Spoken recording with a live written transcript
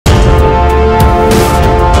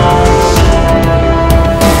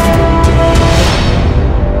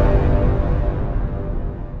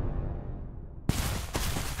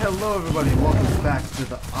to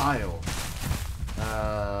the Isle.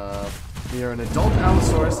 We are an adult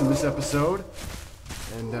Allosaurus in this episode,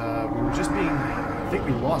 and we were just being, I think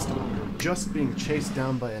we lost him. We were just being chased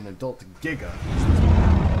down by an adult Giga.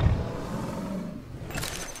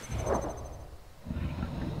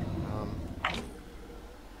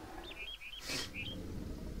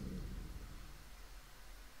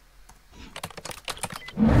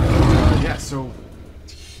 So,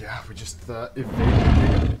 yeah, we just evaded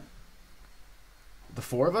Giga. The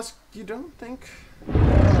four of us, you don't think?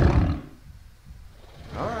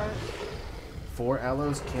 Alright. 4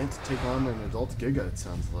 Allos can't take on an adult Giga, it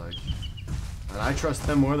sounds like. And I trust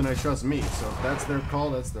them more than I trust me, so if that's their call,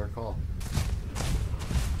 that's their call.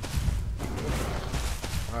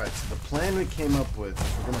 Alright, so the plan we came up with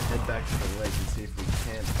is we're gonna head back to the lake and see if we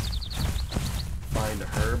can't find a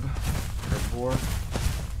herbivore.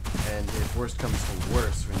 And if worst comes to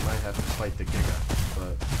worst, we might have to fight the Giga,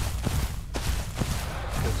 but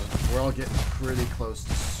because we're all getting pretty close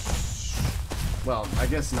to. Well, I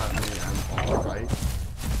guess not me. I'm all right,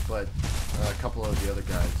 but a couple of the other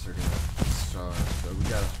guys are gonna starve. So we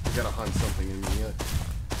gotta hunt something, and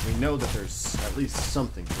we know that there's at least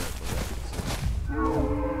something to it already.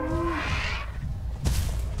 So.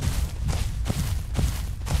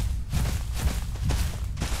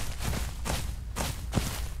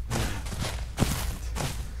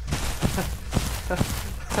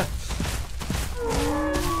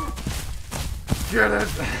 Get it!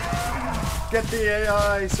 Get the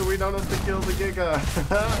AI so we don't have to kill the Giga.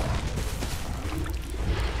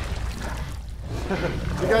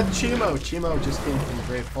 We got Chimo. Chimo just came from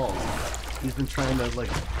Great Falls. He's been trying to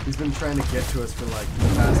get to us for like the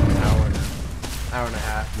past hour and a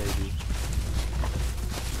half maybe.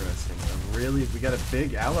 Interesting. Really, we got a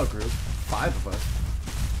big Allo group, 5 of us.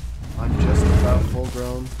 I'm just about full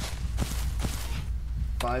grown.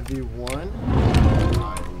 5v1.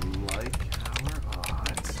 I like our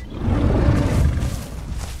odds.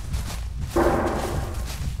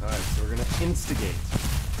 Alright, so we're gonna instigate.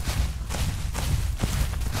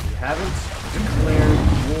 We haven't declared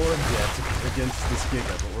war yet against this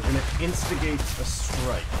Giga, but we're gonna instigate a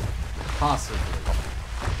strike. Possibly.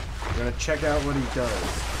 We're gonna check out what he does.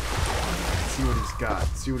 See what he's got.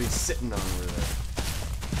 See what he's sitting on over there.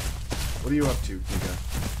 What are you up to, Giga?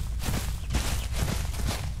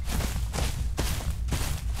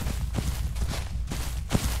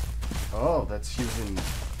 Oh, that's using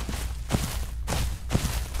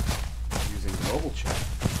global chat.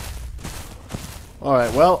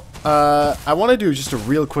 Alright, well, I want to do just a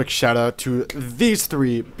real quick shout out to these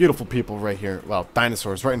 3 beautiful people right here. Well,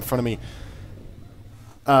 dinosaurs right in front of me.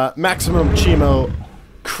 Maximum, Chimo,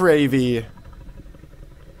 Cravey.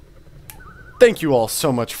 Thank you all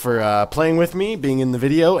so much for playing with me, being in the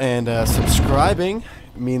video, and subscribing.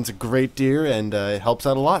 It means a great deal, and it helps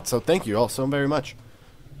out a lot, so thank you all so very much.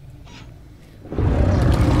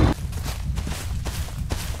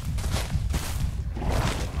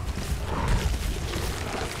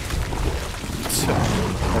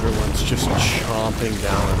 Everyone's just chomping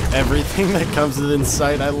down on everything that comes within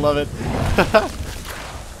sight. I love it.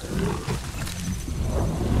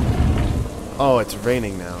 Oh, it's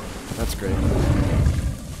raining now. That's great.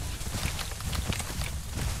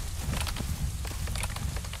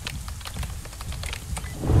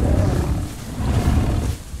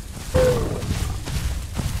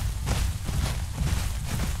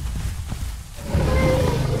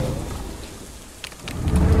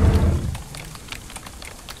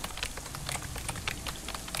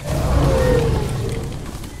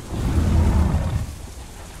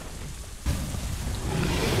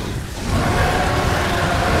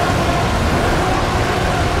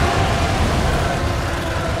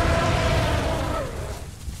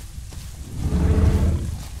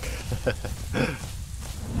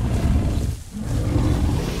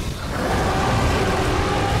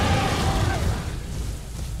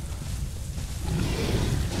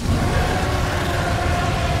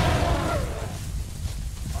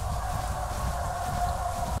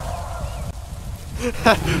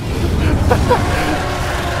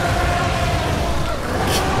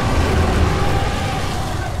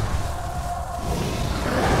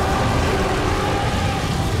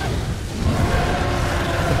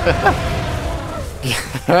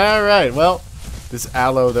 Alright, well, this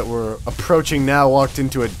Allo that we're approaching now walked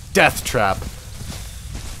into a death trap.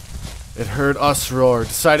 It heard us roar,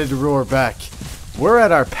 decided to roar back. We're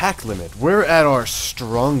at our pack limit. We're at our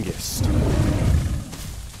strongest.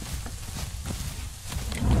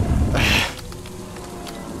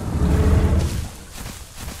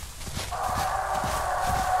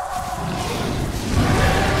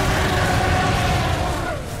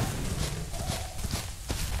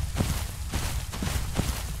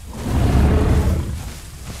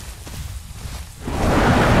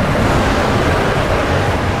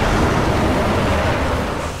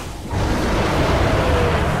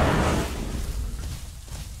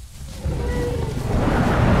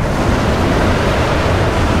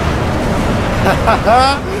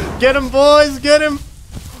 Get him, boys! Get him!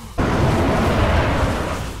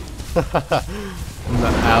 And the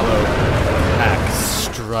Allo pack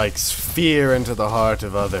strikes fear into the heart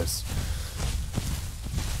of others.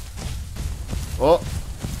 Oh,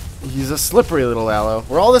 he's a slippery little Allo.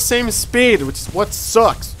 We're all the same speed, which is what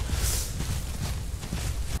sucks.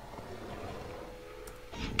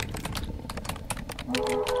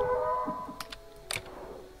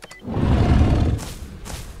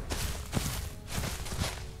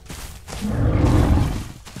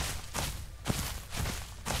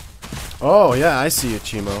 Oh, yeah, I see you,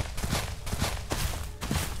 Chimo.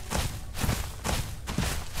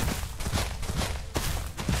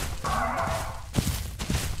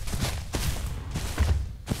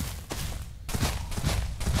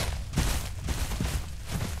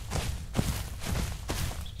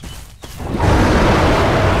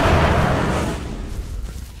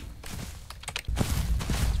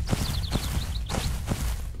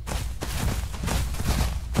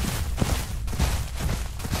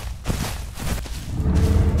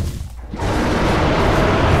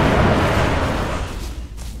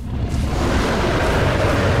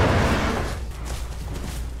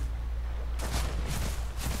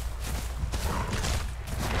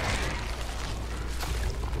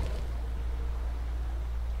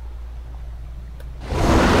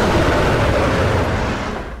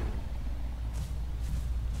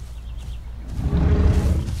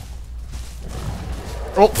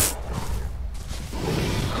 Oh.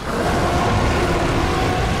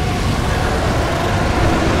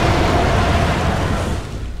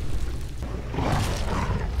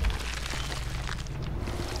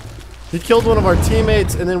 He killed one of our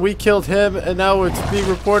teammates, and then we killed him, and now it's being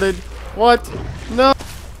reported. What? No.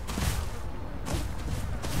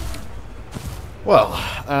 Well,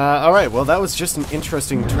 alright, well that was just an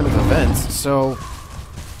interesting turn of events. So,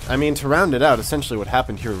 I mean, to round it out, essentially what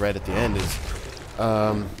happened here right at the end is,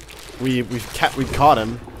 we caught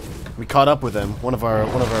him. We caught up with him. One of our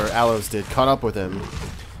allos did caught up with him.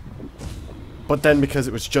 But then because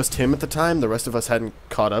it was just him at the time, the rest of us hadn't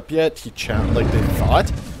caught up yet. He like they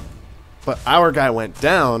thought. But our guy went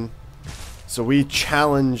down, so we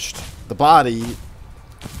challenged the body.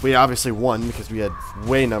 We obviously won because we had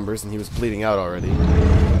way numbers and he was bleeding out already.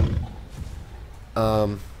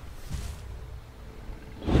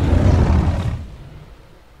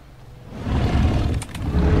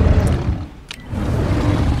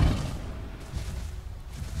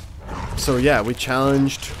 So yeah, we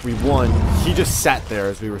challenged, we won. He just sat there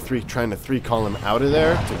as we were trying to three-call him out of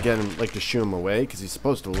there to get him, like, to shoo him away because he's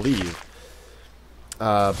supposed to leave.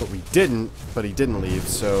 But we didn't. But he didn't leave.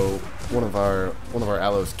 So one of our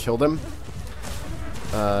allos killed him,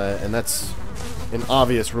 and that's an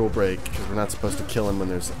obvious rule break because we're not supposed to kill him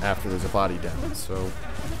when after there's a body down. So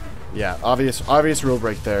yeah, obvious rule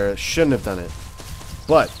break there. Shouldn't have done it.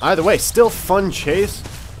 But either way, still fun chase.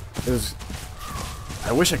 It was.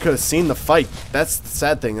 I wish I could have seen the fight. That's the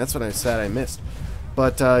sad thing. That's what I said I missed.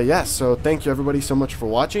 But yeah, so thank you everybody so much for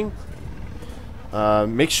watching.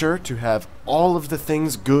 Make sure to have all of the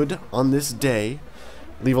things good on this day.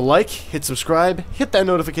 Leave a like, hit subscribe, hit that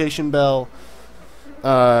notification bell.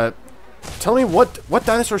 Tell me what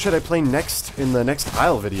dinosaur should I play next in the next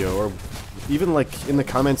Isle video, or even like in the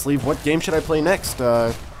comments leave what game should I play next.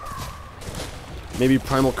 Maybe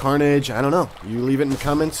Primal Carnage, I don't know. You leave it in the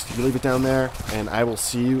comments, you leave it down there, and I will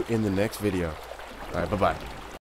see you in the next video. Alright, bye-bye.